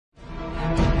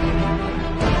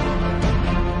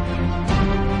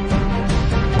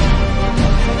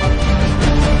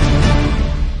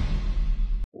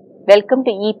Welcome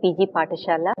to EPG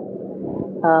Pathashala.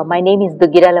 My name is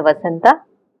Dugirala Vasanta.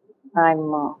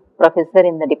 I'm a professor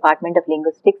in the Department of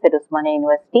Linguistics at Osmania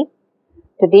University.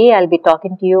 Today I'll be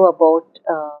talking to you about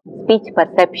speech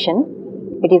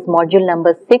perception. It is module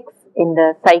number 6 in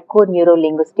the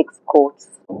Psycho-Neuro-Linguistics course.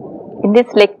 In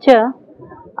this lecture,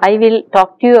 I will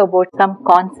talk to you about some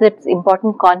concepts,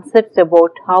 important concepts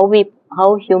about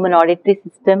how human auditory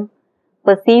system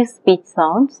perceives speech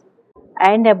sounds,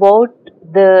 and about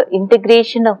the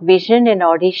integration of vision and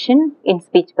audition in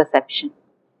speech perception.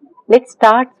 Let's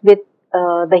start with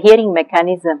the hearing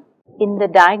mechanism. In the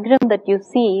diagram that you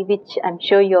see, which I'm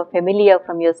sure you're familiar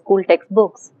from your school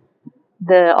textbooks,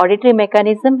 the auditory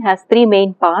mechanism has three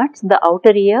main parts: the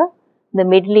outer ear, the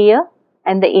middle ear,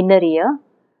 and the inner ear.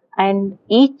 And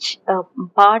each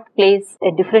part plays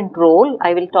a different role.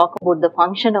 I will talk about the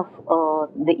function of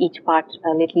each part a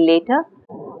little later.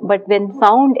 But when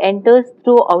sound enters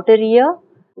through outer ear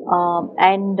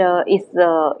the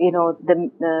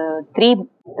three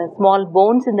small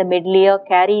bones in the middle ear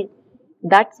carry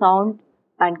that sound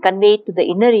and convey it to the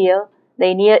inner ear. The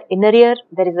inner ear,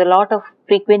 there is a lot of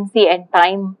frequency and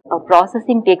time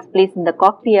processing takes place in the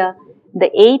cochlea. The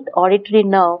eighth auditory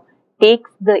nerve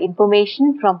takes the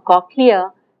information from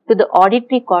cochlea to the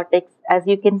auditory cortex, as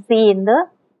you can see in the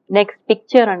next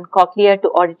picture on cochlea to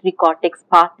auditory cortex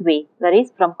pathway. That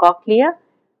is, from cochlea,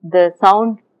 the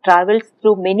sound travels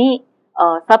through many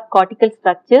subcortical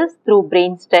structures through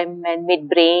brainstem and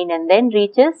midbrain, and then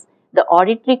reaches the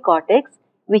auditory cortex,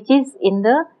 which is in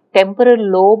the temporal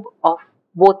lobe of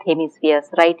both hemispheres,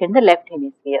 right and the left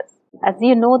hemispheres. As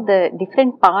you know, the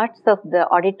different parts of the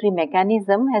auditory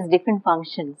mechanism has different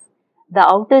functions. The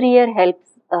outer ear helps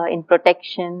in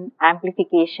protection,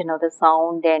 amplification of the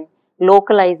sound, and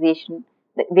localization,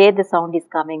 where the sound is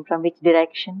coming from, which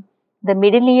direction. The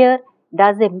middle ear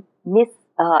does a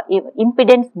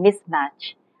impedance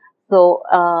mismatch. So,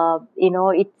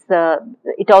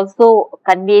 it also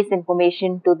conveys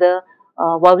information to the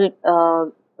vowel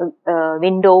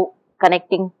window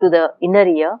connecting to the inner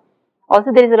ear.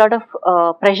 Also, there is a lot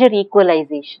of pressure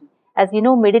equalization. As you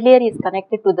know, middle ear is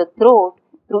connected to the throat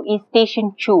through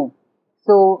eustachian tube.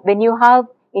 So, when you have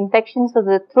infections of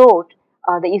the throat,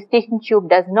 the eustachian tube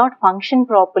does not function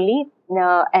properly,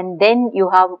 and then you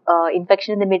have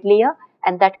infection in the middle ear,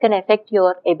 and that can affect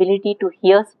your ability to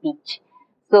hear speech.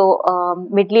 So,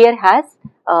 middle ear has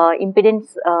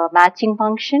impedance matching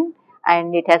function,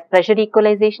 and it has pressure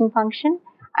equalization function,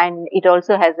 and it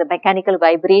also has a mechanical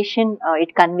vibration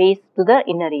it conveys to the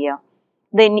inner ear.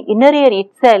 The inner ear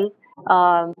itself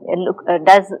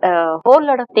does a whole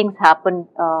lot of things happen,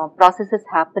 processes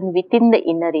happen within the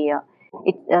inner ear.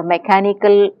 It's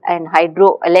mechanical and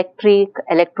hydroelectric,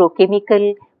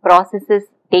 electrochemical processes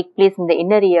take place in the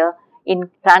inner ear in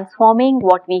transforming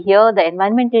what we hear, the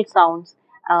environmental sounds.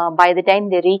 By the time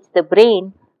they reach the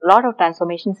brain, a lot of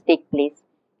transformations take place.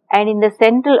 And in the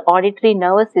central auditory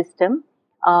nervous system,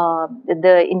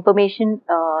 the information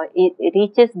it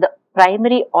reaches the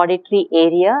primary auditory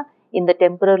area in the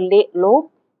temporal lobe,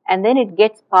 and then it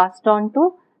gets passed on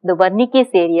to the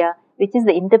Wernicke's area, which is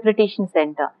the interpretation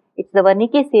center. It's the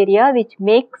Wernicke's area which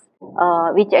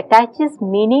attaches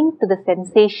meaning to the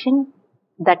sensation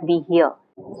that we hear.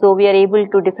 So, we are able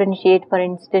to differentiate, for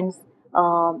instance,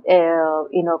 car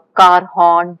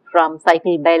horn from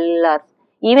cycle bell, or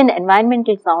even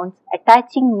environmental sounds.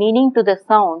 Attaching meaning to the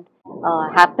sound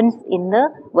happens in the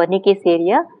Wernicke's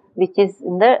area, which is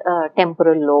in the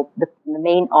temporal lobe. The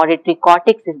main auditory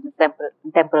cortex is the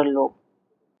temporal lobe.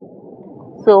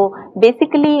 So,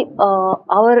 basically,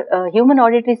 our human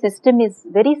auditory system is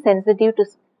very sensitive to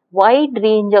wide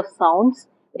range of sounds,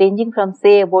 ranging from,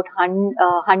 say, about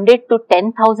 100 to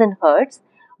 10,000 hertz.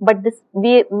 But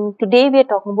today we are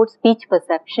talking about speech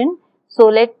perception. So,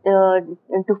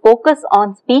 to focus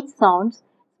on speech sounds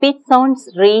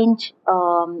range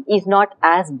is not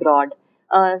as broad.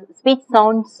 Speech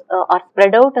sounds are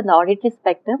spread out on the auditory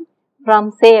spectrum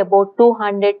from, say, about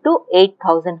 200 to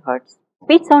 8,000 hertz.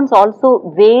 Speech sounds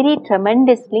also vary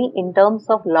tremendously in terms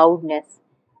of loudness.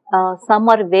 Some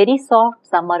are very soft,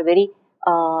 some are very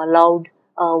loud.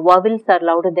 Vowels are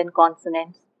louder than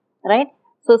consonants, right?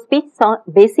 So,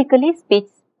 basically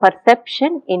speech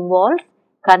perception involves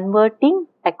converting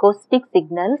acoustic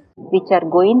signals which are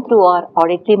going through our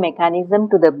auditory mechanism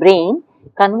to the brain,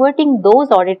 converting those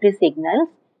auditory signals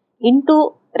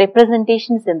into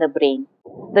representations in the brain.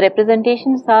 The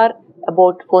representations are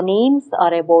about phonemes,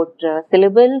 or about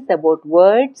syllables, about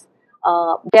words.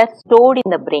 They are stored in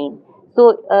the brain.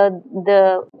 So,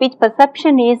 the speech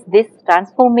perception is this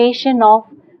transformation of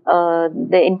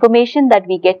the information that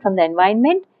we get from the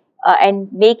environment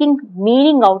and making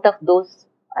meaning out of those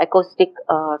acoustic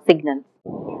signals.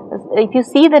 If you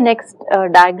see the next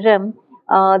diagram,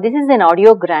 this is an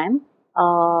audiogram.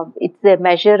 It's a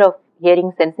measure of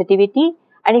hearing sensitivity.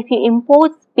 And if you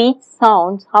impose speech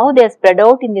sounds, how they are spread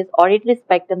out in this auditory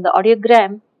spectrum, the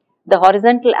audiogram, the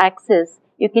horizontal axis,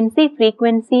 you can see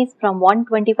frequencies from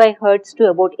 125 Hz to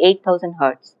about 8000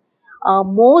 Hz.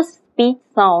 Most speech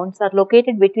sounds are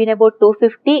located between about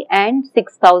 250 and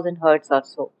 6000 Hz or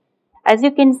so. As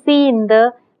you can see in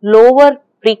the lower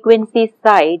frequency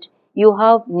side, you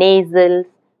have nasals,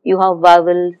 you have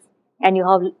vowels, and you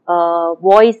have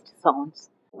voiced sounds.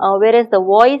 Whereas the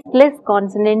voiceless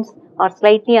consonants are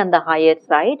slightly on the higher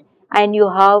side, and you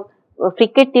have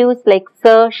fricatives like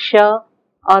s, sh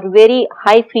are very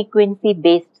high frequency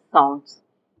based sounds.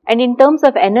 And in terms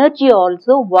of energy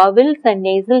also, vowels and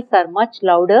nasals are much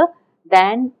louder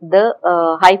than the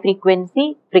high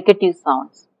frequency fricative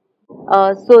sounds.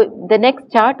 So the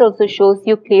next chart also shows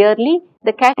you clearly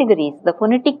the categories, the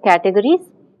phonetic categories,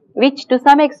 which to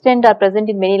some extent are present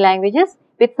in many languages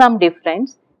with some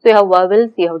difference. So you have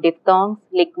vowels, you have diphthongs,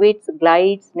 liquids,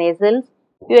 glides, nasals.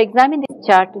 You examine this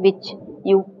chart, which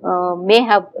you may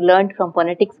have learned from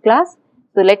phonetics class.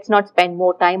 So let's not spend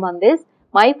more time on this.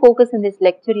 My focus in this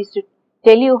lecture is to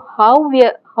tell you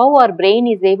how our brain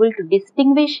is able to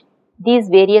distinguish these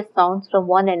various sounds from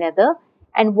one another,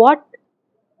 and what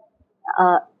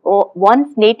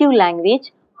one's native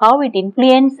language, how it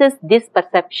influences this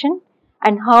perception,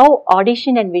 and how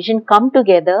audition and vision come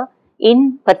together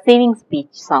in perceiving speech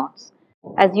sounds.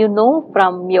 As you know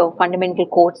from your fundamental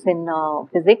course in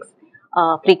physics,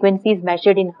 frequency is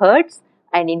measured in hertz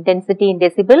and intensity in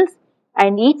decibels,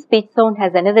 and each speech sound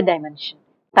has another dimension,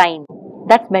 time,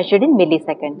 that's measured in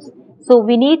milliseconds. So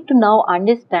we need to now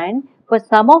understand for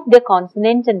some of the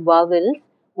consonants and vowels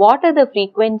what are the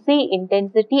frequency,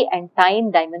 intensity and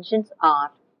time dimensions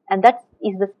are, and that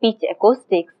is the speech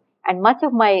acoustics, and much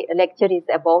of my lecture is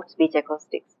about speech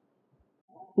acoustics.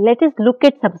 Let us look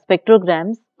at some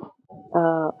spectrograms.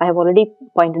 I have already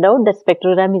pointed out that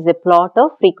spectrogram is a plot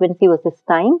of frequency versus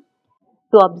time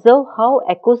to observe how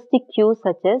acoustic cues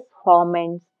such as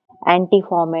formants,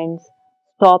 antiformants,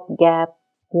 stop gap,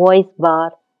 voice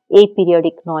bar,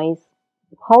 aperiodic noise,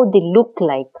 how they look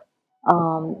like.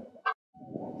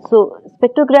 So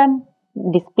spectrogram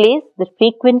displays the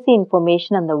frequency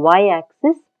information on the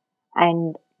y-axis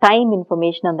and time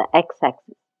information on the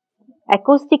x-axis.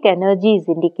 Acoustic energy is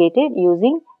indicated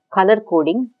using color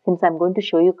coding. Since I am going to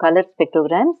show you color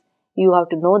spectrograms, you have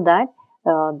to know that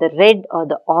the red or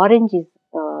the orange is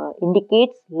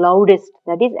indicates loudest,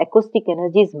 that is acoustic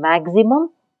energy is maximum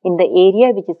in the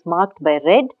area which is marked by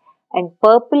red, and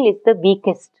purple is the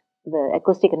weakest, the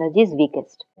acoustic energy is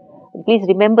weakest. Please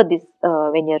remember this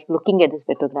when you are looking at the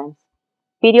spectrograms.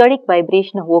 Periodic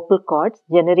vibration of vocal cords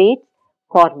generates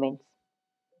formants.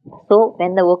 So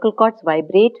when the vocal cords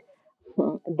vibrate,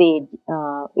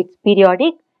 it's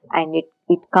periodic, and it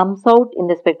comes out in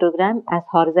the spectrogram as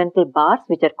horizontal bars,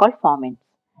 which are called formants.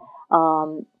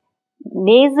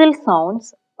 Nasal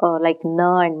sounds like n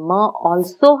and m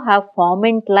also have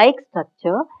formant-like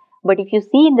structure, but if you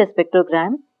see in the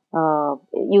spectrogram,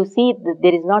 you see that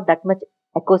there is not that much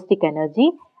acoustic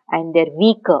energy and they are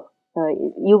weaker.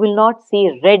 You will not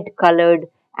see red colored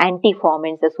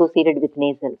antiformants associated with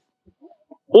nasals.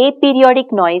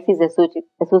 Aperiodic noise is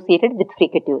associated with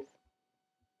fricatives.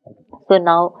 So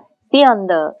now see on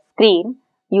the screen,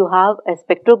 you have a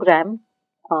spectrogram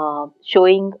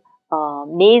showing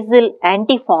nasal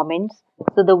antiformants.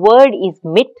 So the word is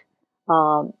mit.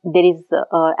 There is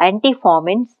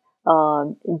antiformants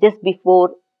just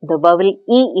before the vowel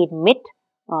e in mit.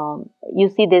 You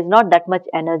see there is not that much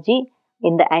energy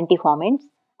in the antiformants,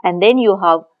 and then you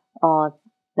have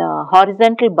the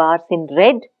horizontal bars in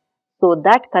red. So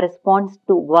that corresponds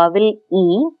to vowel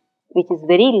e, which is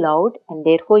very loud, and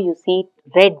therefore you see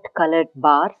red colored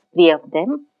bars, 3 of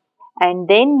them. And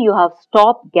then you have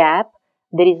stop gap.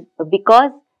 There is,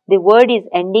 because the word is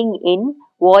ending in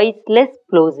voiceless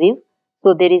plosive,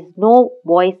 so there is no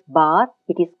voice bar.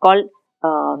 It is called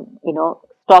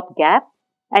stop gap.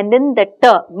 And then the t,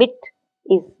 mit,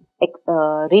 is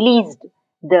released.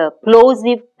 The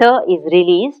plosive t is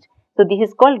released. So this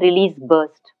is called release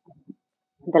burst,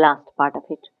 the last part of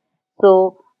it.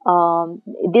 So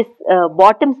this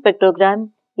bottom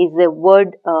spectrogram is a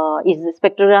word, is a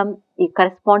spectrogram, it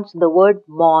corresponds to the word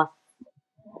moss.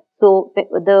 So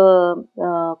the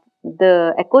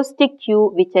acoustic cue,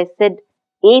 which I said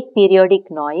aperiodic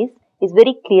noise, is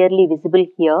very clearly visible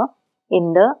here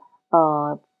in the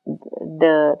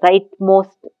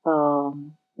rightmost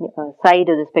side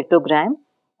of the spectrogram,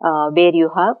 where you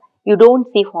don't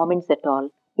see formants at all.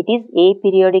 It is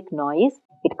aperiodic noise,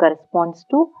 it corresponds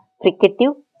to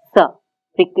fricative S.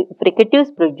 Fricatives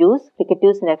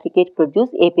and affricates produce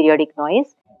aperiodic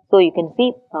noise. So you can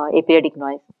see aperiodic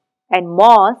noise. And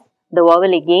MOS, the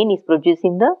vowel again is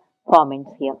producing the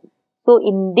formants here. So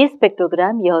in this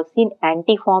spectrogram, you have seen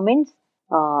antiformants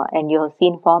and you have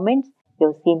seen formants. You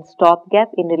have seen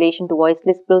stopgap in relation to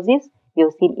voiceless plosives. You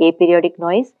have seen aperiodic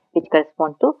noise which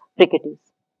correspond to fricatives.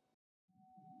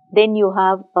 Then you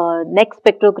have next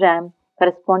spectrogram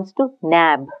corresponds to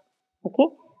NAB. Okay.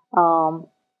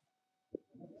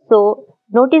 So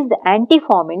notice the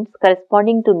antiformants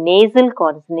corresponding to nasal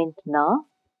consonant na,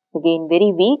 again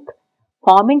very weak.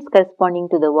 Formants corresponding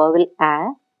to the vowel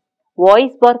a,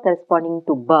 voice bar corresponding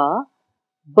to ba,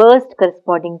 burst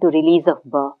corresponding to release of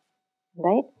ba,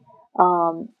 right?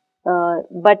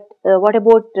 But what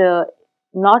about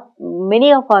not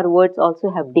many of our words also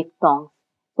have diphthongs.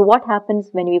 So what happens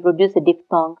when we produce a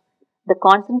diphthong? The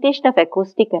concentration of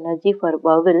acoustic energy for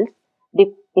vowels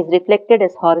is reflected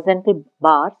as horizontal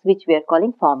bars, which we are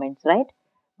calling formants, right?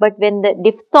 But when the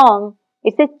diphthong,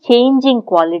 it's a changing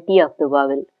quality of the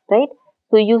vowel, right?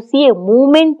 So you see a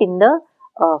movement in the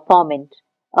formant.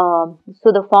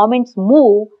 So the formants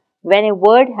move when a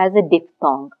word has a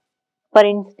diphthong. For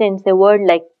instance, a word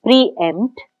like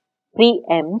preempt,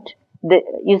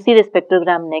 you see the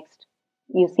spectrogram next.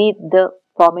 You see the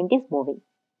formant is moving.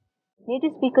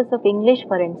 Native speakers of English,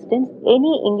 for instance,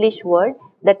 any English word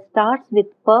that starts with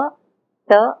p,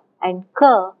 t and k,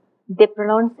 they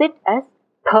pronounce it as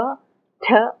p,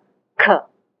 t, k.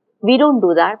 We don't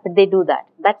do that, but they do that.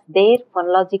 That's their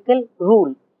phonological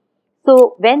rule.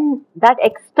 So when that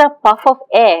extra puff of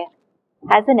air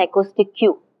has an acoustic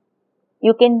cue,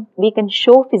 we can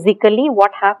show physically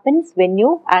what happens when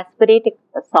you aspirate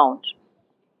a sound.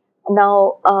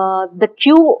 Now, the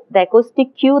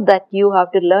acoustic cue that you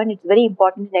have to learn, it's very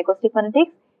important in acoustic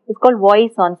phonetics, is called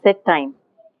voice onset time.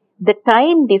 The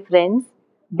time difference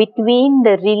between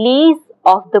the release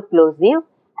of the plosive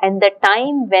and the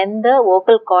time when the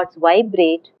vocal cords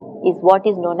vibrate is what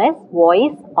is known as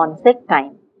voice onset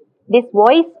time. This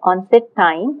voice onset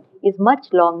time is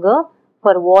much longer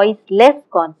for voiceless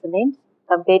consonants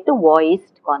compared to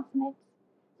voiced consonants.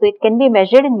 So it can be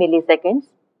measured in milliseconds,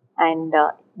 and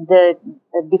the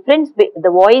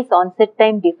voice onset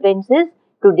time differences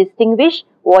to distinguish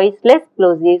voiceless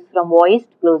plosives from voiced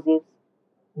plosives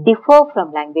differ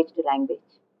from language to language.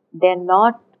 They are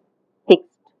not fixed,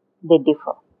 they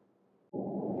differ.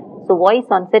 So voice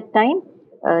onset time,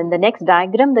 in the next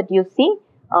diagram that you see,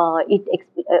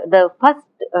 the first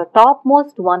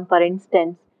topmost one, for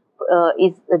instance,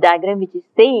 is a diagram which is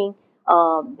saying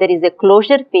there is a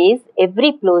closure phase.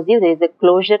 Every plosive there is a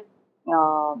closure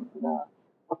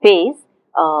phase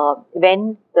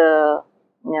when the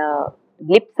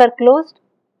lips are closed,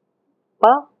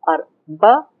 pa or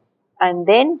ba, and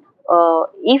then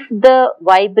if the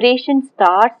vibration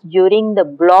starts during the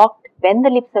blocked, when the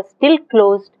lips are still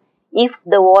closed, if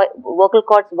the vocal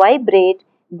cords vibrate,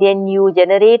 then you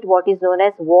generate what is known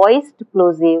as voiced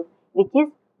plosive, which is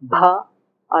bha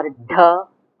or dha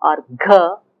or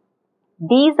gha.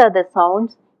 These are the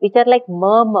sounds which are like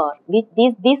murmur.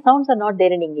 These sounds are not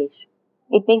there in English.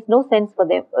 It makes no sense for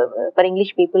them, for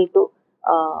English people to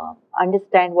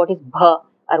understand what is bha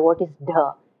or what is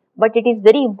dha. But it is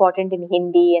very important in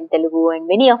Hindi and Telugu and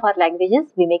many of our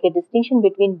languages. We make a distinction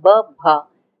between ba, bha,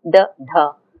 da,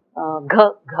 dha,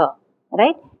 gha, gha.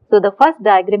 Right? So the first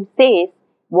diagram says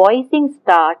voicing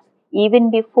starts even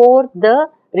before the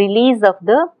release of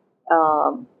the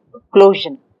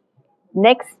closion.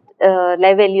 Next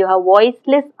level, you have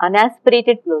voiceless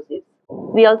unaspirated plosives.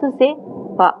 We also say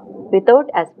pa without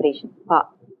aspiration. Pa,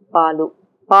 palu.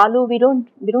 Palu we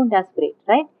don't aspirate,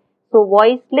 right? So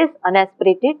voiceless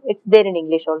unaspirated, it's there in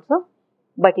English also,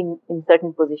 but in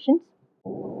certain positions,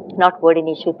 not word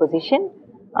initial position.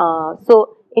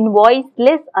 So in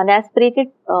voiceless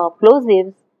unaspirated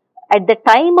plosives, at the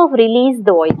time of release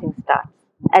the voicing starts.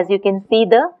 As you can see,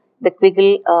 the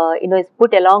quiggle is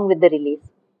put along with the release.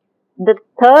 The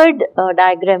third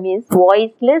diagram is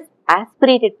voiceless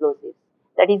aspirated plosives.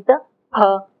 That is the p,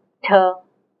 t,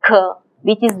 k,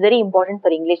 which is very important for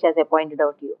English, as I pointed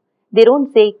out to you. They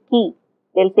don't say ki,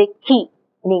 they'll say ki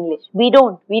in English. We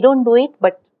don't do it,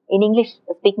 but in English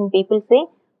speaking people say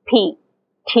p,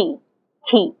 t,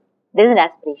 ki. There is an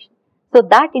aspiration. So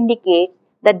that indicates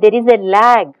that there is a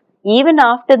lag. Even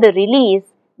after the release,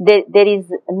 there is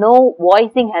no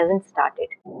voicing hasn't started.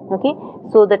 Okay.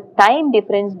 So the time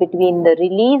difference between the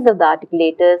release of the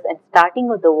articulators and starting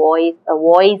of the voice,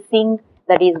 voicing,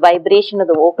 that is vibration of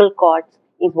the vocal cords,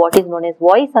 is what is known as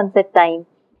voice onset time,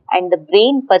 and the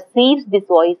brain perceives this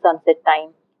voice onset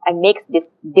time and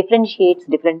differentiates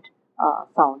different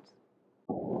sounds.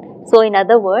 So in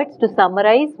other words, to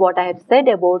summarize what I have said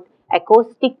about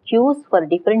acoustic cues for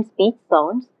different speech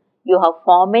sounds, you have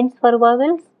formants for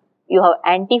vowels, you have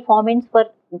antiformants for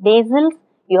nasals,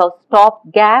 you have stop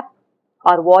gap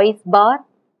or voice bar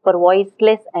for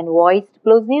voiceless and voiced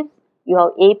plosives, you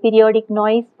have aperiodic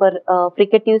noise for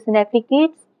fricatives and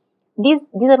affricates. These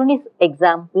are only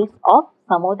examples of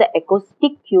some of the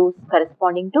acoustic cues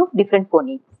corresponding to different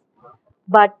phonemes.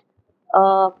 But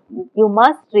you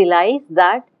must realize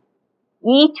that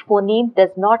each phoneme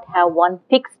does not have one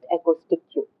fixed acoustic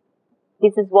cue.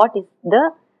 This is what is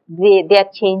they are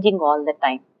changing all the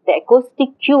time. The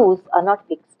acoustic cues are not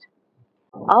fixed.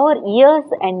 Our ears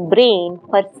and brain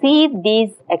perceive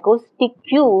these acoustic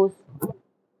cues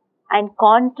and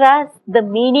contrast the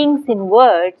meanings in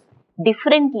words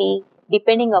differently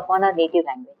depending upon our native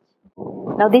language.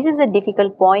 Now this is a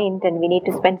difficult point and we need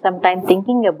to spend some time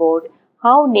thinking about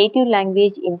how native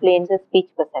language influences speech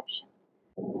perception.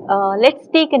 Let's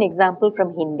take an example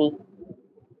from Hindi.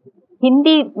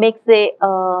 Hindi makes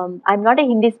I'm not a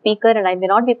Hindi speaker and I may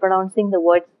not be pronouncing the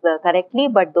words correctly,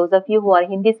 but those of you who are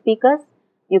Hindi speakers,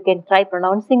 you can try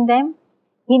pronouncing them.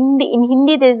 In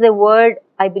Hindi there is a word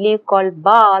I believe called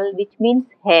bal, which means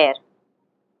hair,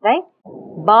 right?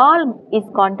 Bal is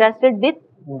contrasted with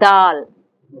dal.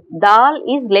 Dal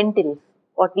is lentils,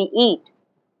 what we eat.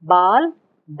 Bal,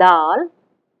 dal.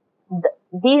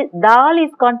 The dal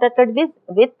is contrasted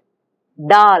with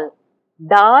dal.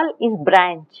 Dal is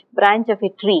branch of a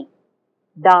tree.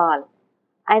 Dal.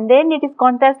 And then it is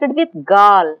contrasted with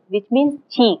gal, which means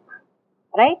cheek,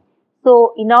 right?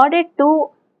 So, in order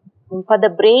for the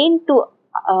brain to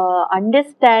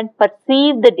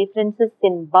perceive the differences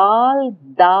in bal,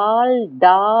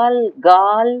 dal,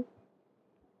 gal,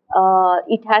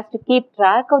 it has to keep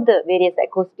track of the various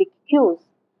acoustic cues.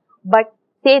 But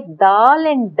say dal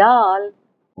and dal,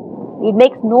 it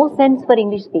makes no sense for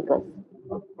English speakers.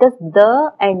 Because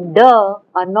the and the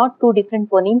are not two different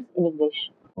phonemes in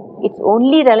English. It's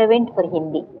only relevant for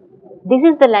Hindi. This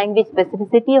is the language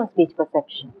specificity of speech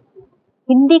perception.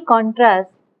 Hindi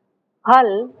contrasts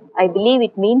bhal, I believe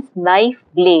it means knife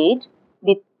blade,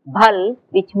 with bhal,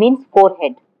 which means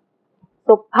forehead.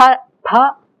 So, bha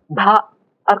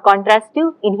are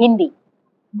contrastive in Hindi.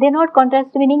 They are not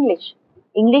contrastive in English.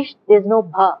 English, there is no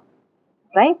bha,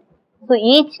 right? So,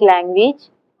 each language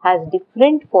has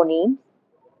different phonemes.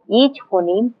 Each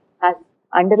phoneme has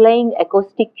underlying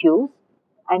acoustic cues,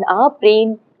 and our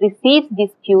brain receives these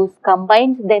cues,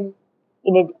 combines them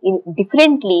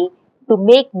differently to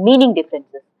make meaning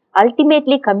differences.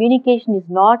 Ultimately, communication is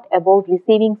not about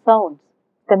receiving sounds.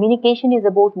 Communication is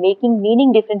about making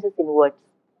meaning differences in words.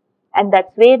 And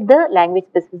that's where the language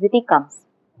specificity comes.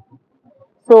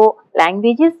 So,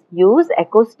 languages use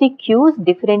acoustic cues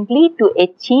differently to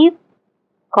achieve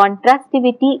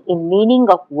contrastivity in meaning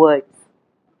of words.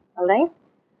 Alright.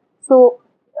 So,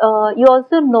 you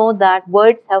also know that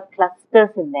words have clusters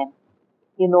in them.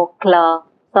 You know, kla,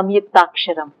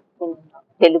 samyuktaksharam. In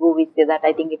Telugu we say that,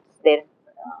 I think it's there.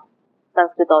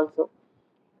 Sanskrit also.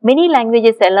 Many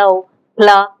languages allow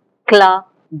pla, kla,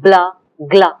 bla,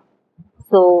 gla.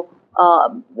 So,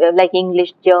 like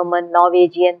English, German,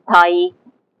 Norwegian, Thai.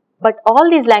 But all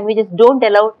these languages don't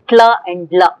allow tla and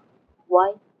la.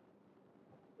 Why?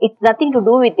 It's nothing to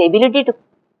do with the ability to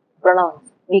pronounce.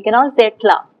 We can all say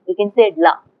tla, we can say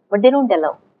la, but they don't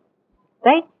allow.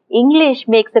 Right? English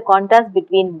makes a contrast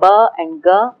between ba and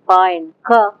ga, pa and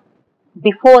ka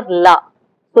before la.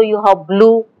 So you have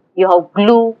blue, you have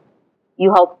glue,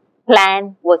 you have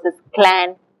plan versus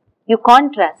clan. You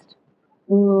contrast.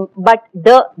 But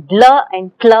the dla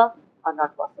and tla are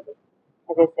not possible,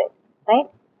 as I said. Right?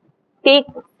 Take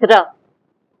sra,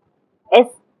 S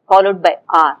followed by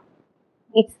R.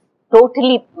 It's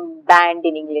totally banned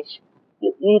in English.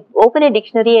 You open a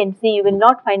dictionary and see, you will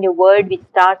not find a word which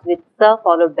starts with sa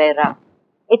followed by ra.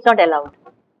 It's not allowed.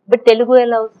 But Telugu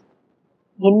allows,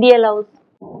 Hindi allows,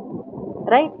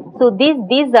 right? So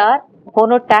these are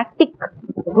phonotactic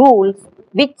rules.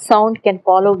 Which sound can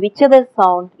follow which other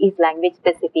sound is language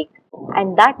specific.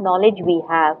 And that knowledge we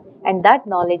have, and that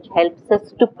knowledge helps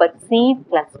us to perceive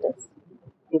clusters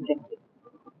differently.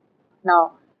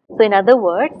 Now, so in other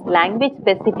words, language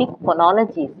specific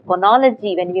phonologies.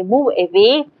 Phonology, when we move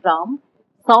away from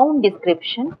sound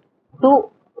description to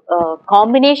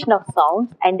combination of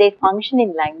sounds and their function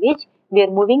in language, we are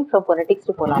moving from phonetics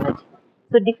to phonology.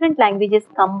 So different languages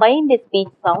combine their speech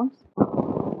sounds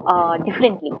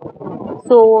differently.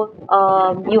 So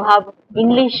you have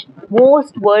English,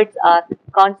 most words are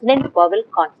consonant, vowel,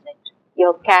 consonant.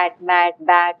 You have cat, mat,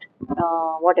 bat,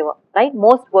 whatever, right?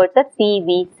 Most words are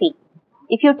CVC.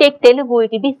 If you take Telugu,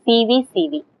 it will be CV,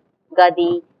 CV.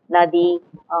 Gadi, Nadi,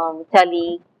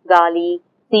 Chali, Gali,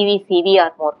 CV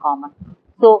are more common.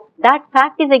 So that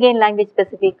fact is again language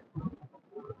specific.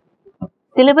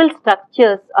 Syllable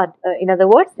structures are, in other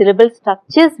words, syllable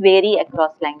structures vary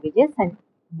across languages and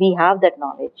we have that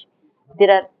knowledge. There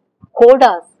are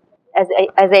codas, as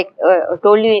I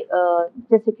told you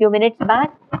just a few minutes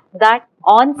back, that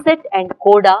onset and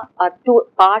coda are two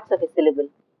parts of a syllable.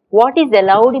 What is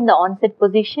allowed in the onset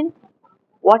position,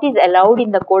 what is allowed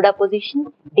in the coda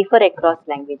position differ across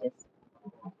languages.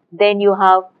 Then you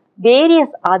have various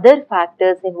other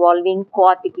factors involving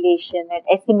co-articulation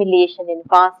and assimilation in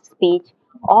fast speech.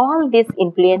 All this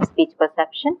influence speech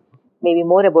perception. Maybe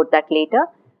more about that later.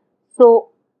 So,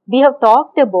 we have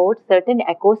talked about certain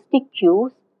acoustic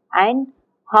cues and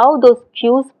how those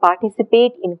cues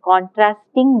participate in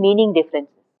contrasting meaning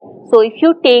differences. So, if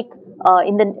you take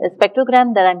in the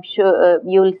spectrogram that I'm sure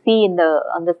you will see in the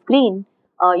on the screen,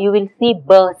 you will see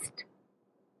burst.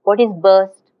 What is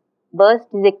burst? Burst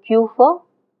is a cue for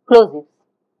plosives,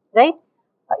 right?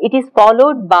 It is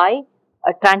followed by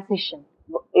a transition.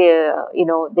 There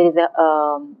is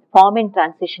a form and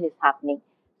transition is happening.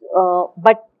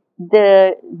 But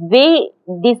the way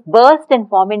this burst and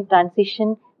form and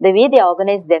transition, the way they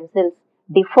organize themselves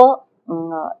differ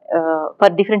for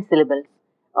different syllables.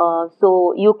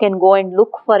 So you can go and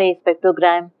look for a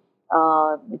spectrogram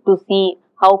to see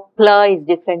how pl is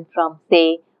different from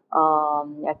say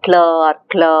cl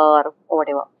or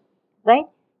whatever, right?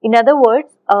 In other words,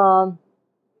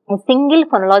 a single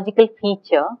phonological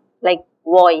feature like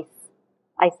voice.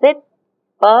 I said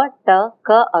p, t,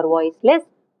 k are voiceless,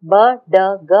 b, d,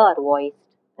 g are voiced,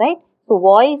 right? So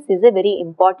voice is a very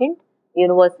important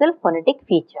universal phonetic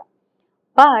feature.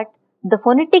 But the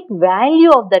phonetic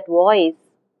value of that voice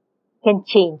can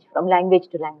change from language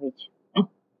to language,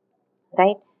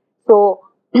 right? So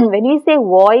when we say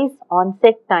voice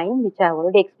onset time, which I have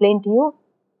already explained to you,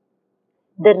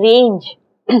 the range,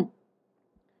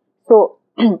 so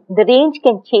the range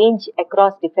can change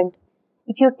across different.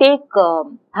 If you take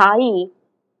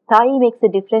Thai makes a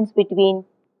difference between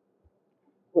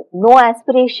no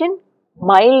aspiration,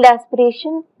 mild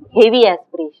aspiration, heavy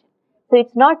aspiration. So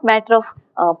it's not matter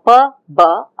of pa,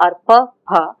 ba or pa,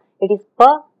 pa. It is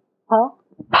pa, pa,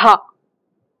 pa.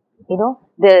 You know,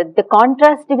 the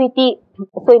contrastivity.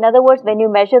 So in other words, when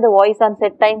you measure the voice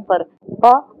onset time for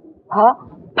pa, pa,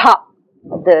 pa,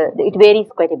 it varies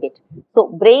quite a bit. So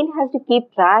brain has to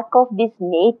keep track of this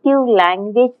native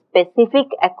language specific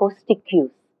acoustic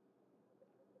cues.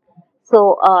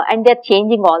 So and they're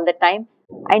changing all the time.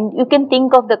 And you can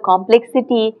think of the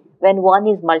complexity when one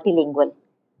is multilingual.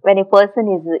 When a person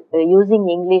is using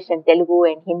English and Telugu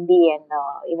and Hindi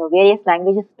and various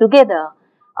languages together,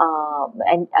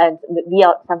 and we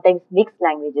are sometimes mixed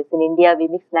languages. In India, we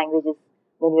mix languages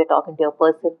when we are talking to a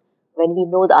person. When we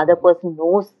know the other person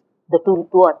knows the two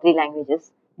or three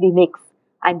languages, we mix,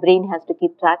 and brain has to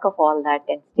keep track of all that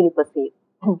and still perceive.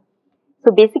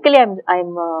 So basically,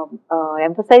 I'm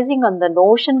emphasizing on the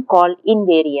notion called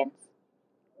invariance.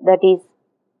 That is,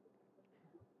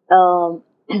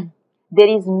 there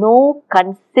is no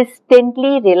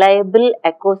consistently reliable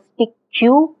acoustic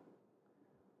cue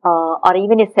or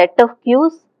even a set of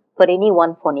cues for any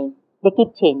one phoneme. They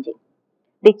keep changing.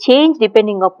 They change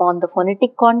depending upon the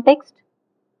phonetic context,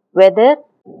 whether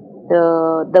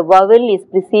the vowel is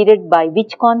preceded by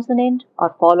which consonant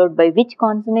or followed by which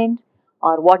consonant,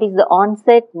 or what is the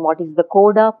onset, what is the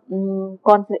coda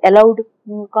allowed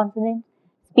consonant,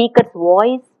 speaker's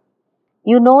voice.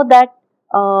 You know that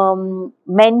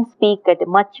men speak at a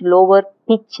much lower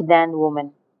pitch than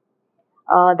women.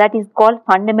 That is called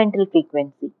fundamental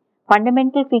frequency.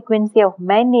 Fundamental frequency of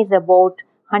men is about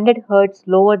 100 hertz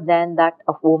lower than that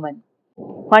of women.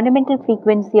 Fundamental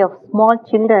frequency of small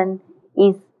children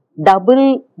is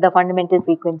double the fundamental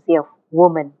frequency of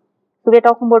women. So we are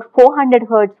talking about 400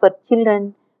 hertz for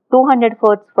children, 200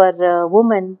 hertz for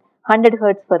women, 100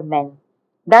 hertz for men.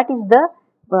 That is the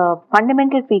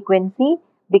fundamental frequency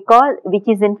which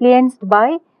is influenced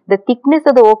by the thickness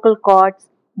of the vocal cords,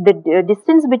 the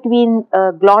distance between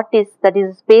glottis, that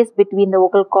is space between the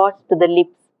vocal cords to the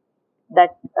lips,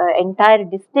 that entire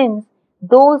distance,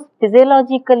 those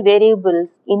physiological variables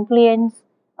influence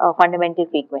fundamental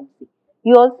frequency.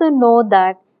 You also know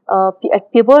that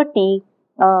at puberty,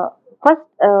 first,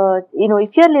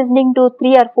 if you are listening to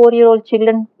 3 or 4-year-old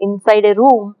children inside a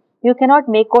room, you cannot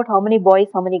make out how many boys,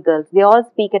 how many girls. They all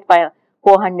speak at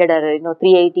 400 or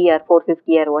 380 or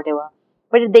 450 or whatever.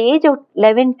 But at the age of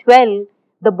 11, 12,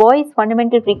 the boy's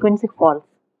fundamental frequency falls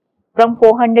from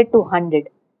 400 to 100.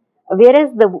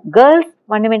 Whereas the girl's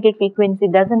fundamental frequency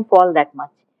doesn't fall that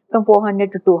much, from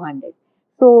 400 to 200.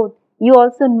 So You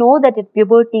also know that at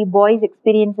puberty, boys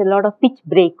experience a lot of pitch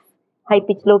breaks, high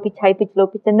pitch, low pitch, high pitch, low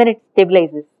pitch, and then it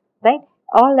stabilizes, right?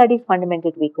 All that is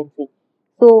fundamental frequency.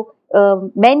 So,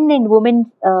 men and women's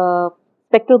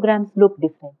spectrograms look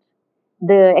different.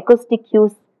 The acoustic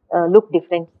cues look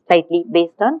different slightly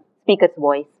based on speaker's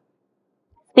voice.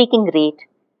 Speaking rate.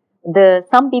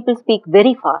 Some people speak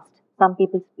very fast, some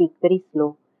people speak very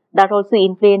slow. That also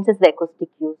influences the acoustic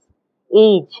cues.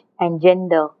 Age and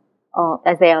gender,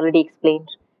 as I already explained.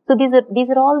 So these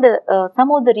are all the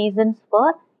some of the reasons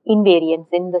for invariance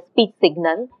in the speech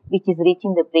signal which is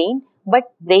reaching the brain,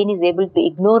 but brain is able to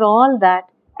ignore all that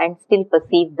and still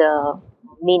perceive the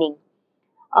meaning.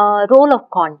 Role of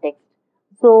context.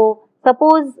 So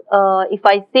suppose if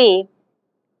I say,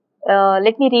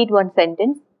 let me read one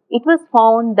sentence. It was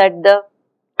found that the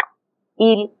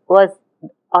eel was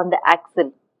on the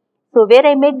axle. So where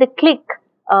I made the click,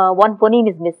 one phoneme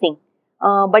is missing.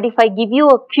 But if I give you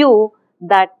a cue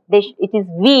that it is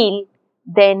wheel,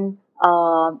 then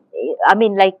I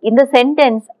mean, like in the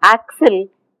sentence, axle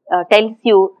tells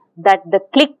you that the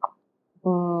click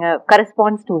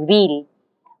corresponds to wheel,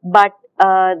 but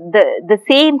the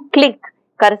same click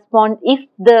corresponds, if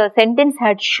the sentence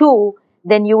had shoe,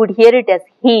 then you would hear it as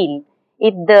heel.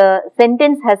 If the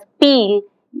sentence has peel,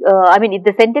 I mean, if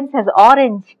the sentence has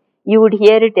orange, you would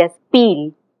hear it as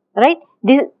peel, right?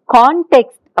 The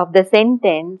context of the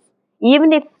sentence,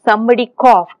 even if somebody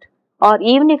coughed or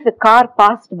even if a car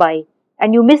passed by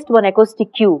and you missed one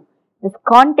acoustic cue, this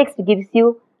context gives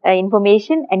you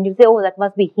information and you say, oh, that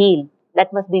must be heel,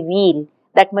 that must be wheel,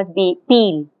 that must be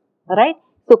peel, right?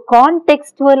 So,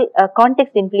 context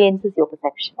influences your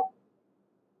perception.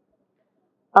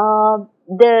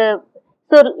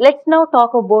 So let's now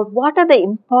talk about what are the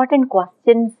important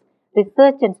questions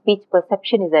research and speech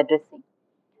perception is addressing.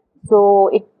 So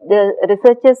the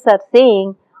researchers are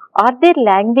saying, are there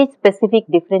language specific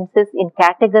differences in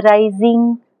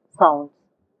categorizing sounds?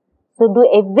 So do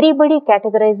everybody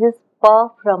categorizes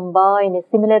pa from ba in a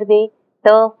similar way,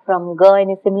 ta from ga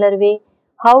in a similar way?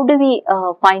 How do we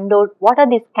find out what are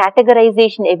these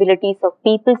categorization abilities of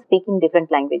people speaking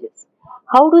different languages?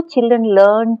 How do children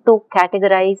learn to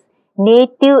categorize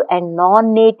native and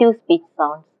non-native speech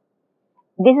sounds?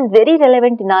 This is very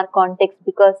relevant in our context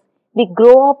because we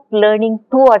grow up learning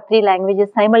 2 or 3 languages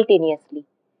simultaneously.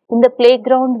 In the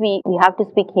playground, we have to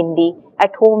speak Hindi.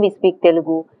 At home, we speak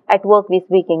Telugu. At work, we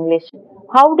speak English.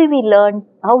 How do we learn?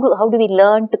 How do we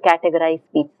learn to categorize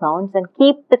speech sounds and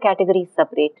keep the categories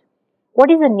separate? What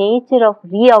is the nature of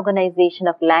reorganization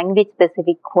of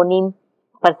language-specific phoneme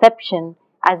perception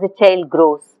as a child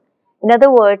grows? In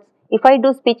other words, if I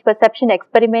do speech perception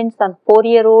experiments on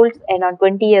 4-year-olds and on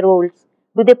 20-year-olds,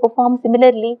 do they perform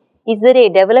similarly? Is there a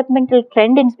developmental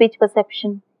trend in speech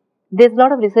perception? There's a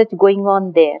lot of research going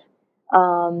on there.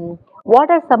 What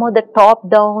are some of the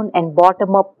top-down and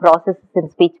bottom-up processes in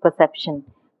speech perception?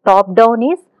 Top-down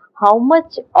is how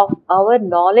much of our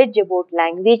knowledge about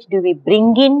language do we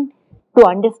bring in to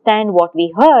understand what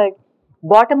we heard.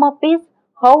 Bottom-up is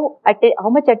how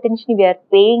much attention we are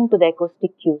paying to the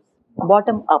acoustic cues.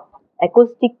 Bottom-up,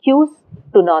 acoustic cues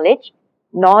to knowledge,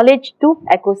 knowledge to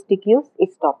acoustic cues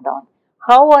is top-down.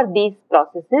 How are these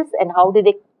processes and how do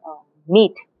they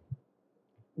meet?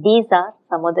 These are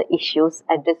some of the issues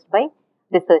addressed by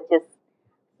researchers.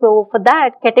 So, for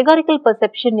that, categorical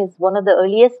perception is one of the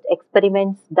earliest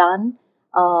experiments done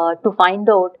to find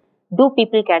out, do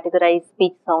people categorize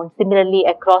speech sounds similarly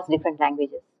across different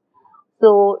languages.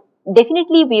 So,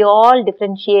 definitely we all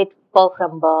differentiate pa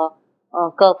from ba,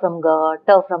 ka from ga,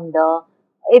 ta from da.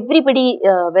 Everybody,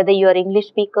 whether you are English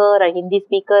speaker or Hindi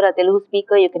speaker or Telugu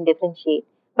speaker, you can differentiate.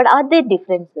 But are there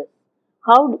differences?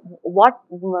 How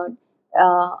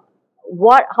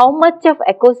much of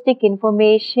acoustic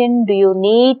information do you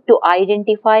need to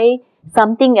identify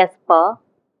something as pa?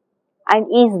 And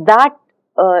is that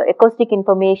acoustic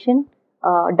information,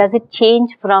 does it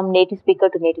change from native speaker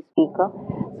to native speaker?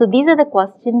 So these are the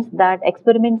questions that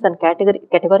experiments on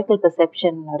categorical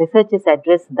perception researchers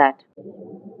address that.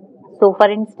 So for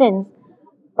instance,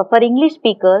 for English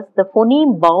speakers, the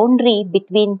phoneme boundary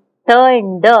between ta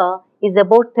and da is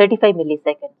about 35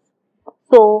 milliseconds.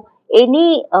 So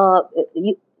you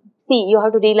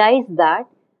have to realize that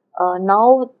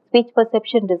now speech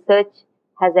perception research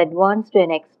has advanced to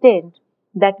an extent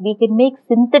that we can make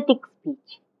synthetic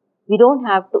speech. We don't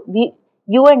have to,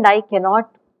 you and I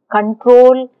cannot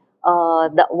control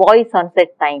the voice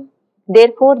onset time.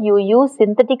 Therefore, you use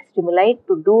synthetic stimuli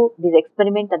to do this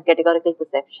experiment on categorical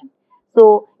perception.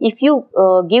 So, if you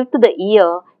give to the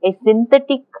ear a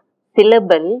synthetic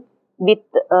syllable with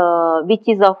which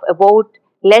is of about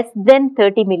less than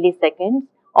 30 milliseconds,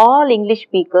 all English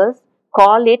speakers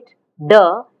call it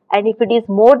the, and if it is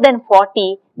more than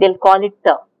 40, they'll call it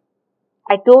the.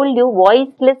 I told you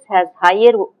voiceless has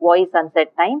higher voice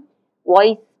onset time,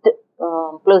 voiced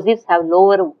plosives have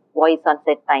lower voice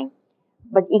onset time.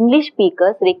 But English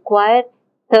speakers require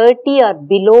 30 or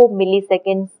below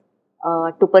milliseconds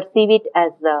to perceive it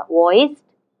as voiced,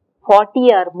 40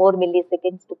 or more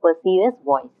milliseconds to perceive as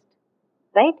voiced,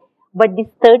 right? But this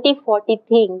 30-40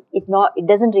 thing is not, it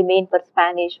doesn't remain for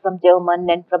Spanish, from German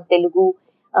and from Telugu.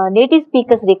 Native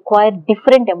speakers require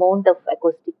different amount of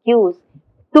acoustic cues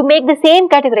to make the same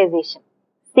categorization.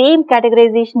 Same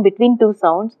categorization between two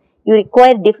sounds, you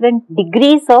require different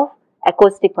degrees of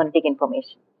acoustic phonetic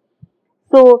information.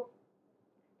 So,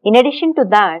 in addition to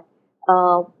that,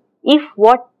 if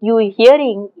what you are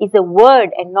hearing is a word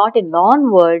and not a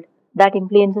non-word, that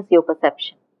influences your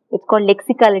perception. It's called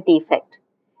lexicality effect.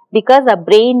 Because our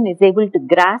brain is able to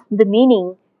grasp the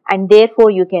meaning, and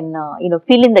therefore you can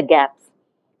fill in the gaps.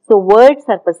 So words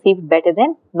are perceived better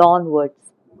than non-words.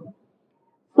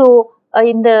 So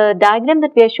in the diagram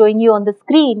that we are showing you on the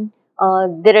screen,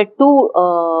 there are two,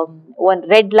 one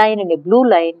red line and a blue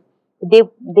line.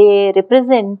 They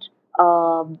represent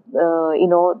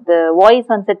the voice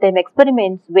onset time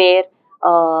experiments where,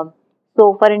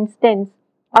 so for instance,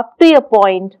 up to a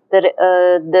point,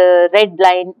 the red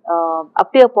line,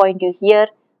 up to a point you hear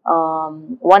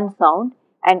one sound,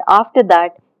 and after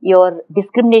that your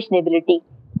discrimination ability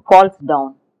falls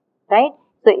down, right?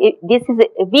 So this is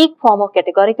a weak form of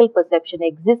categorical perception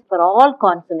exists for all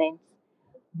consonants,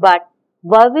 but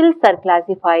vowels are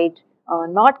classified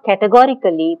not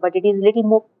categorically, but it is little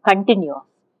more continuous.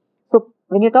 So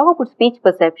when you talk about speech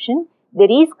perception, there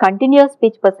is continuous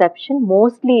speech perception,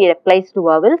 mostly it applies to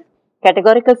vowels,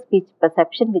 categorical speech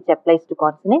perception which applies to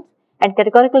consonants, and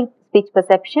categorical speech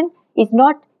perception is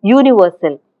not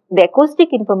universal. The acoustic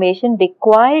information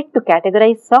required to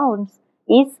categorize sounds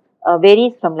is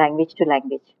varies from language to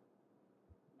language.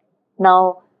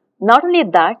 Now, not only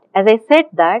that, as I said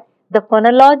that the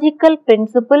phonological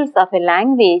principles of a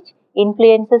language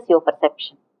influences your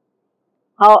perception.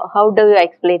 How do you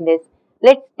explain this?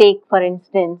 Let's take, for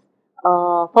instance,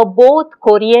 for both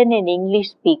Korean and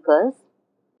English speakers,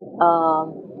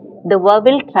 the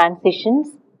vowel transitions,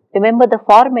 remember the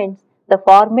formants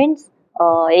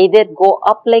either go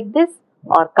up like this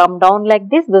or come down like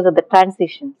this, those are the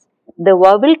transitions. The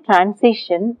vowel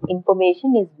transition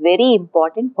information is very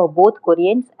important for both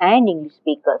Koreans and English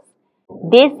speakers.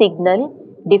 They signal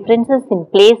differences in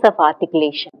place of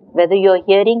articulation, whether you are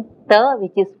hearing the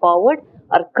which is forward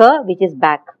or ka which is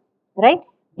back, right?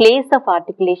 Place of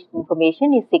articulation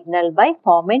information is signaled by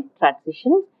formant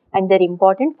transitions, and they are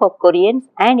important for Koreans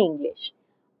and English.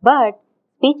 But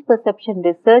speech perception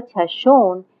research has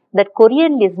shown that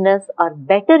Korean listeners are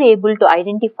better able to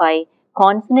identify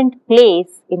consonant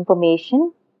place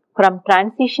information from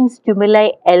transition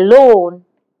stimuli alone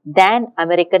than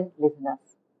American listeners.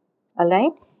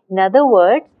 Alright. In other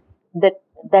words,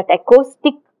 that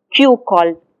acoustic cue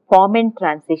called formant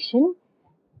transition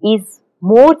is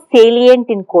more salient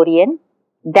in Korean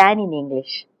than in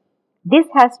English. This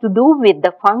has to do with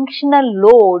the functional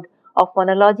load of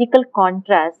phonological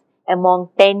contrast among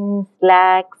tense,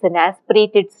 lags and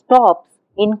aspirated stops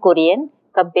in Korean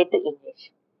compared to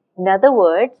English. In other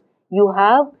words, you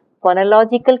have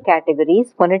phonological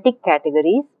categories, phonetic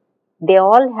categories, they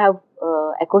all have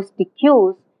acoustic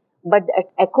cues, but the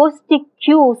acoustic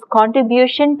cues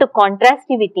contribution to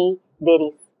contrastivity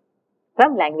varies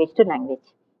from language to language.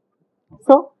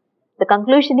 So, the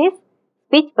conclusion is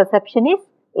speech perception is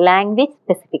language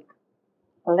specific,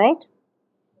 alright.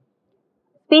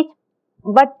 Speech,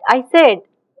 but I said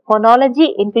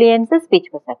phonology influences speech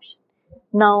perception.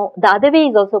 Now, the other way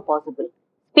is also possible.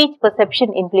 Speech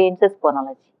perception influences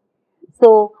phonology.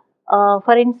 So,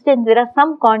 for instance, there are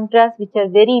some contrasts which are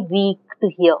very weak to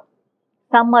hear.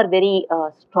 Some are very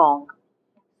strong.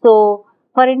 So,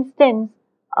 for instance,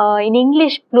 in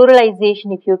English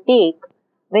pluralization, if you take,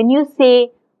 when you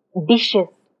say dishes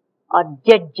or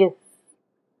judges,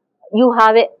 you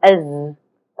have a as,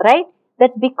 right?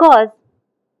 That's because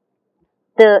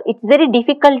it's very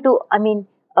difficult to,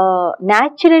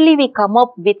 naturally we come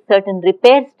up with certain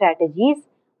repair strategies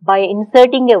by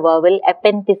inserting a vowel,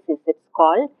 epenthesis it's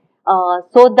called,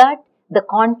 so that the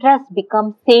contrast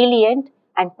becomes salient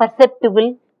and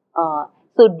perceptible.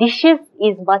 So dishes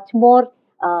is much more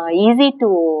easy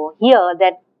to hear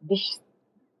than dish.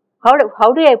 How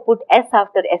do I put S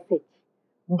after SH?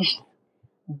 Dish,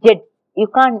 jet. You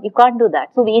can't do that.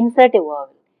 So we insert a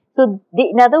vowel. So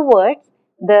in other words,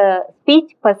 the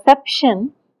speech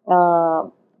perception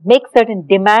makes certain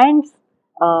demands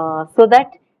so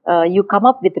that you come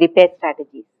up with repair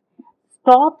strategies.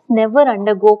 Stops never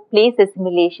undergo place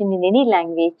assimilation in any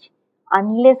language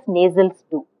unless nasals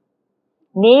do.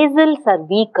 Nasals are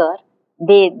weaker,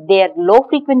 they are low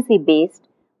frequency based,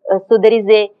 so there is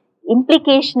a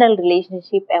implicational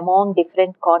relationship among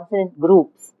different consonant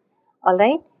groups.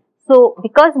 Alright. So,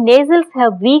 because nasals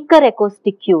have weaker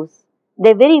acoustic cues,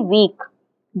 they are very weak.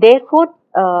 Therefore,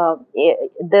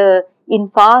 in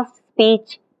fast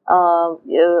speech,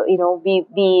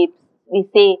 we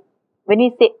say, when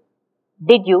we say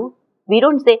did you, we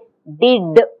don't say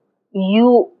did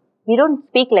you. We don't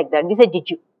speak like that. We say did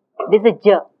you. This is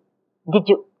j. Did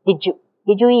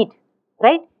you eat?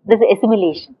 Right? This is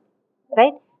assimilation.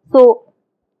 Right? So,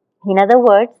 in other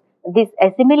words, this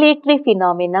assimilatory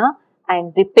phenomena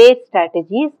and repair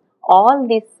strategies, all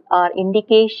these are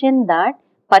indication that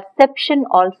perception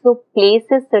also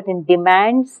places certain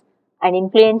demands and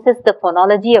influences the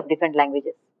phonology of different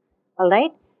languages.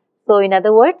 Alright. So, in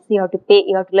other words, you have to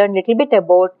learn a little bit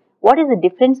about what is the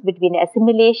difference between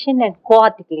assimilation and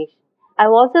co-articulation. I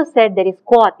have also said there is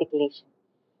co-articulation.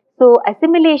 So,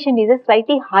 assimilation is a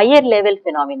slightly higher level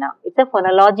phenomena. It is a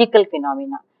phonological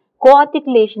phenomena.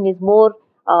 Co-articulation is more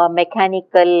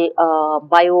mechanical,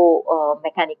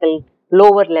 biomechanical,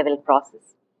 lower level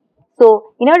process.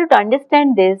 So, in order to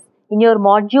understand this, in your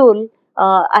module,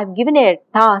 I have given a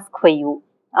task for you.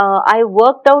 I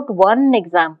worked out one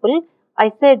example.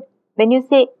 I said, when you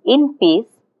say in peace,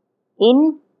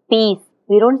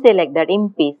 we don't say like that, in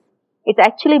peace. It's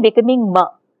actually becoming ma.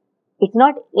 It's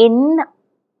not in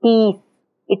peace,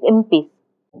 it's in peace.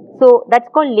 So, that's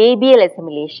called labial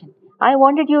assimilation. I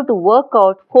wanted you to work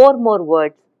out 4 more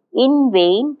words. In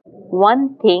vain,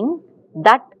 one thing,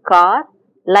 that car,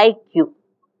 like you.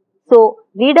 So,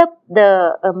 read up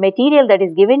the material that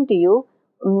is given to you.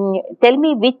 Tell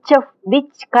me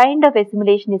which kind of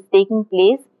assimilation is taking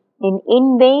place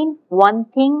in vain, one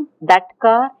thing, that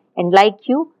car, and like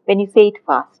you when you say it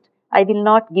fast. I will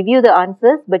not give you the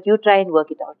answers, but you try and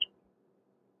work it out.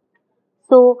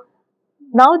 So,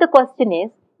 now the question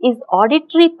is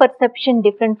auditory perception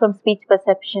different from speech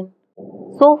perception?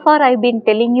 So far I have been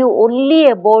telling you only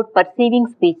about perceiving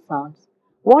speech sounds.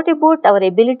 What about our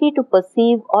ability to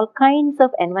perceive all kinds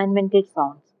of environmental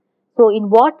sounds? So, in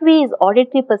what way is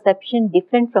auditory perception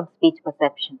different from speech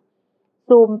perception?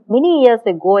 So, many years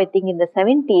ago, I think in the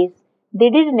 70s, they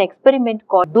did an experiment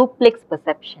called duplex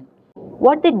perception.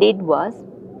 What they did was,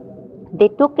 they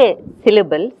took a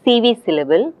syllable, CV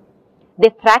syllable, they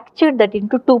fractured that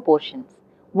into 2 portions.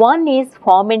 One is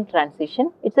form and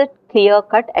transition. It's a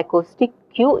clear-cut acoustic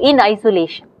cue in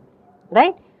isolation,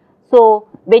 right? So,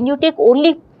 when you take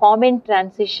only form and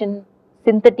transition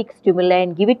synthetic stimuli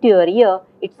and give it to your ear,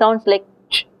 it sounds like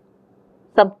ch,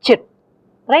 some chirp,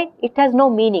 right? It has no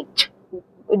meaning.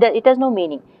 It has no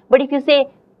meaning. But if you say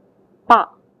pa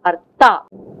or ta,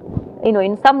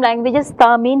 in some languages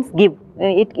ta means give.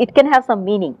 It can have some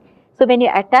meaning. So, when you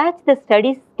attach the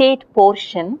steady state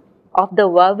portion of the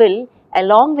vowel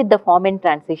along with the form and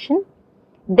transition,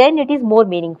 then it is more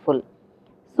meaningful.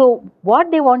 So,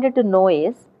 what they wanted to know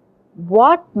is,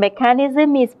 what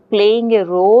mechanism is playing a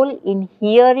role in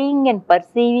hearing and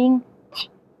perceiving ch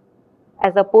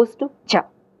as opposed to cha,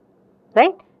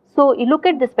 right? So, you look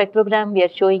at the spectrogram we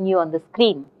are showing you on the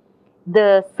screen.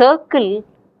 The circle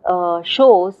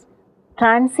shows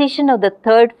transition of the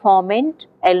third formant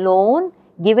alone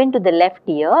given to the left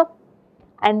ear,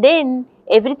 and then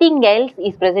everything else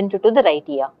is presented to the right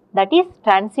ear. That is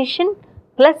transition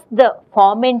plus the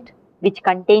formant which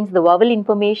contains the vowel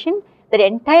information. The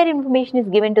entire information is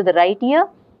given to the right ear,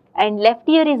 and left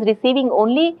ear is receiving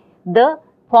only the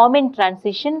formant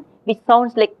transition which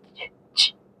sounds like ch,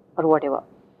 ch or whatever.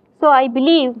 So, I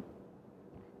believe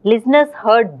listeners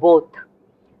heard both.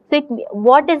 So,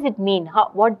 what does it mean?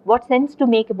 What sense to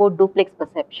make about duplex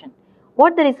perception?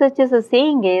 What the researchers are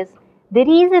saying is, there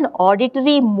is an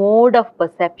auditory mode of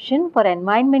perception for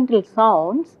environmental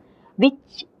sounds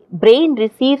which brain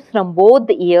receives from both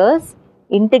the ears,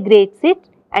 integrates it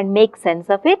and makes sense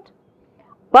of it.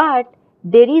 But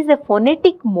there is a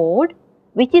phonetic mode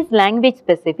which is language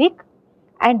specific,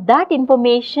 and that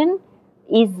information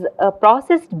is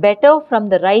processed better from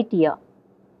the right ear.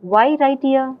 Why right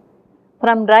ear?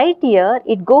 From right ear,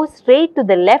 it goes straight to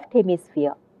the left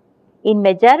hemisphere. In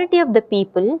majority of the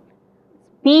people,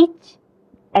 speech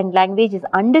and language is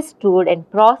understood and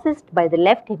processed by the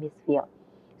left hemisphere.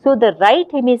 So, the right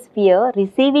hemisphere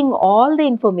receiving all the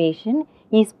information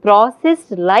is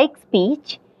processed like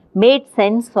speech, made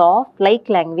sense of like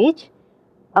language.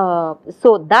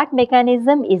 So, that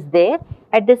mechanism is there.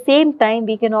 At the same time,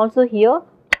 we can also hear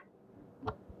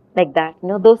like that,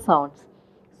 those sounds.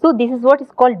 So, this is what is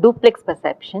called duplex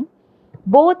perception.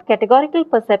 Both categorical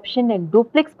perception and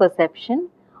duplex perception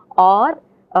are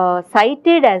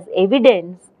cited as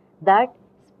evidence that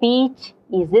speech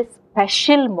is a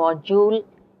special module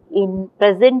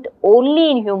present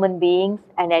only in human beings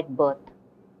and at birth,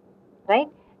 right?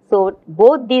 So,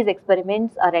 both these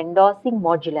experiments are endorsing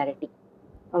modularity,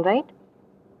 alright.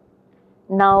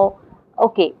 Now,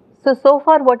 okay, so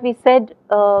far what we said,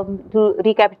 to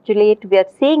recapitulate, we are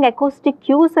saying acoustic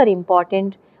cues are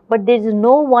important, but there is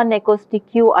no one acoustic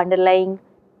cue underlying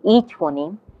each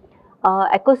phoneme.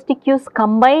 Acoustic cues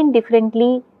combine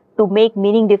differently to make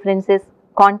meaning differences.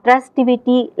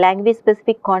 Contrastivity, language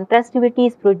specific contrastivity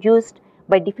is produced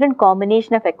by different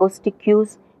combination of acoustic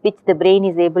cues which the brain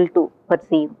is able to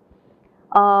perceive.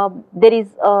 There is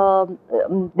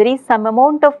some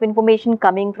amount of information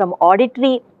coming from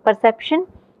auditory perception,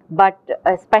 but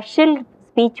a special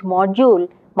speech module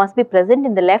must be present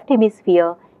in the left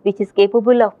hemisphere, which is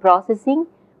capable of processing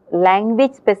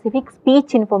language specific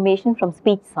speech information from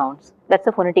speech sounds. That is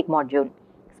a phonetic module.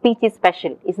 Speech is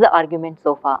special is the argument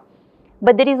so far.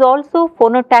 But there is also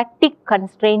phonotactic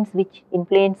constraints which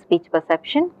influence speech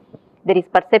perception. There is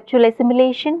perceptual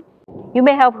assimilation. You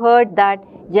may have heard that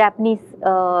Japanese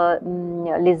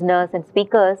listeners and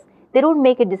speakers, they don't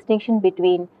make a distinction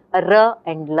between r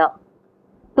and l.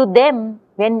 To them,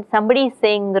 when somebody is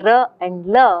saying r and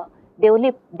l,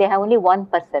 they have only one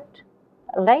percept,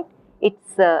 right?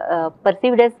 It's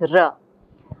perceived as r.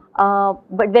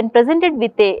 But when presented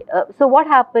with a, so what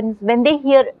happens when they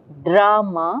hear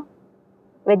drama?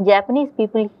 When Japanese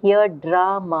people hear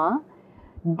drama,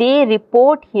 they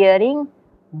report hearing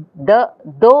the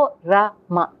do ra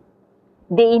ma.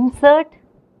 They insert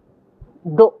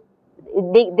do.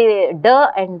 The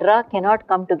da and ra cannot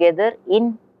come together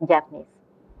in Japanese.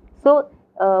 So,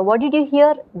 what did you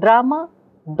hear? Drama,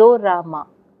 do rama.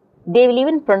 They will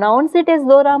even pronounce it as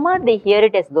do rama, they hear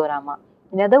it as do rama.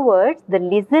 In other words, the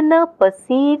listener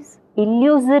perceives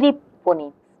illusory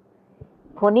phonemes.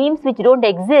 Phonemes which don't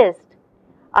exist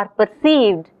are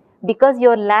perceived because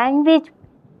your language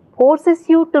forces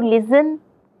you to listen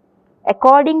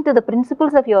according to the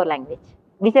principles of your language,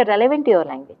 which are relevant to your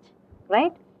language,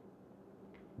 right?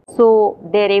 So,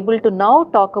 they are able to now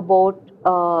talk about,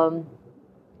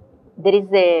 there is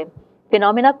a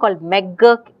phenomena called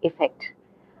McGurk effect.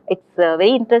 It's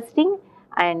very interesting,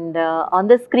 and on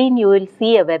the screen you will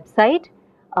see a website.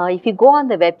 If you go on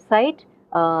the website,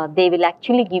 they will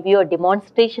actually give you a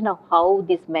demonstration of how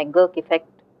this McGurk effect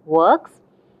works.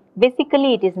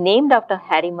 Basically, it is named after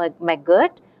Harry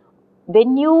McGirt.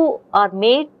 When you are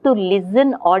made to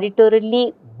listen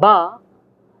auditorily ba,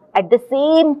 at the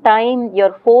same time you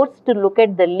are forced to look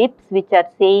at the lips which are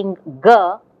saying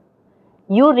ga,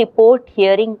 you report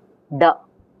hearing da,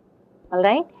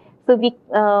 alright. So,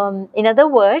 in other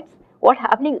words, what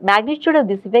happening, magnitude of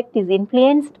this effect is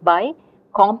influenced by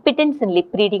competence in lip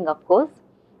reading, of course,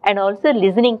 and also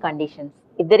listening conditions.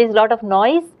 If there is a lot of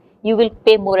noise, you will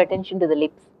pay more attention to the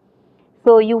lips.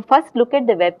 So, you first look at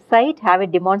the website, have a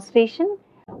demonstration,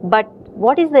 but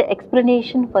what is the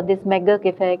explanation for this McGurk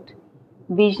effect?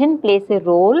 Vision plays a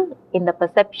role in the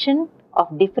perception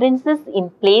of differences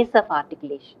in place of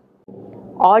articulation.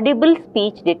 Audible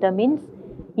speech determines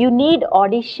you need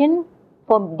audition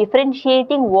for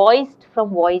differentiating voiced from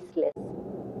voiceless.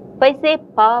 If I say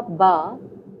pa, ba,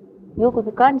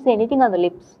 you can't say anything on the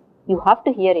lips, you have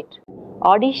to hear it.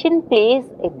 Audition plays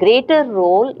a greater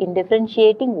role in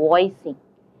differentiating voicing.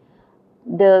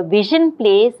 The vision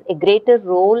plays a greater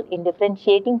role in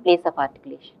differentiating place of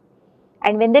articulation.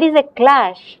 And when there is a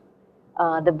clash,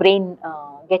 the brain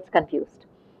gets confused.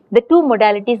 The two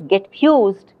modalities get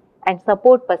fused and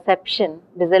support perception,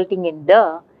 resulting in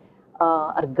the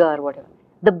or g or whatever.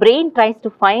 The brain tries to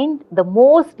find the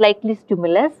most likely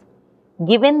stimulus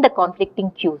given the conflicting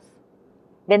cues.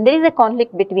 When there is a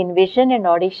conflict between vision and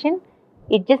audition,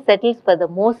 it just settles for the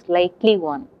most likely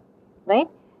one, right?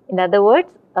 In other words,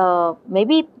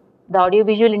 maybe the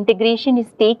audiovisual integration is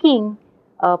taking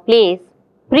place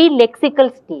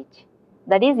pre-lexical stage.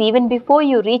 That is, even before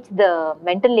you reach the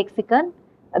mental lexicon,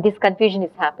 this confusion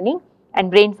is happening and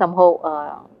brain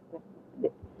somehow.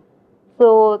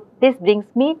 So, this brings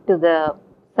me to the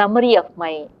summary of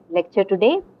my lecture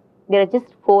today. There are just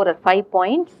 4 or 5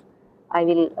 points. I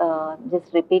will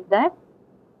just repeat that.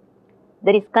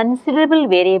 There is considerable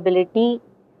variability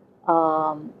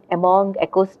among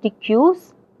acoustic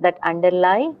cues that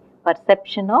underlie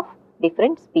perception of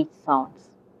different speech sounds.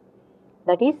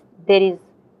 That is, there is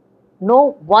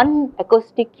no one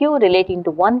acoustic cue relating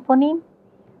to one phoneme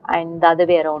and the other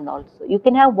way around also. You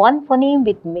can have one phoneme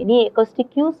with many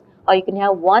acoustic cues, or you can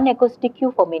have one acoustic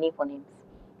cue for many phonemes.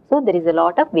 So, there is a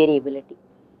lot of variability.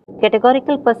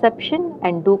 Categorical perception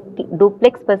and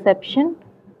duplex perception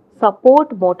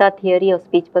support mota theory of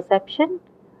speech perception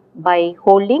by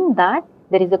holding that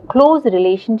there is a close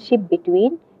relationship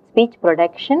between speech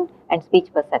production and speech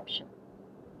perception.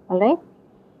 Alright.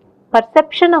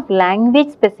 Perception of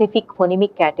language specific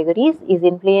phonemic categories is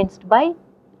influenced by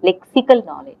lexical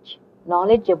knowledge,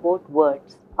 knowledge about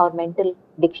words, our mental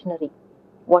dictionary.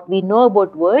 What we know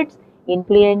about words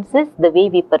influences the way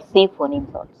we perceive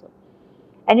phonemes also.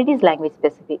 And it is language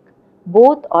specific.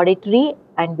 Both auditory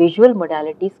and visual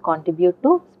modalities contribute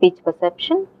to speech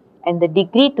perception and the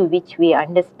degree to which we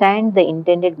understand the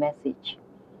intended message.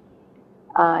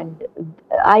 And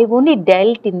I only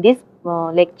dealt in this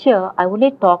lecture, I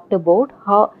only talked about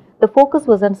how the focus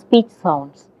was on speech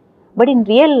sounds. But in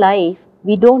real life,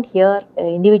 we don't hear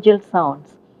individual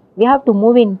sounds. We have to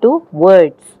move into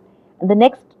words. And the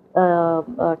next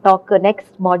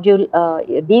next module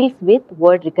deals with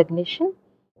word recognition.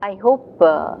 I hope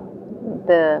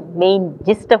the main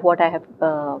gist of what I have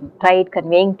tried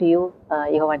conveying to you,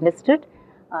 you have understood.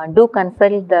 Do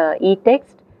consult the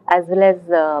e-text as well as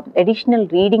additional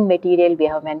reading material we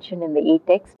have mentioned in the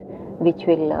e-text, which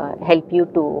will help you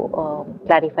to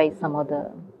clarify some of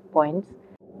the points.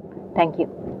 Thank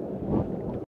you.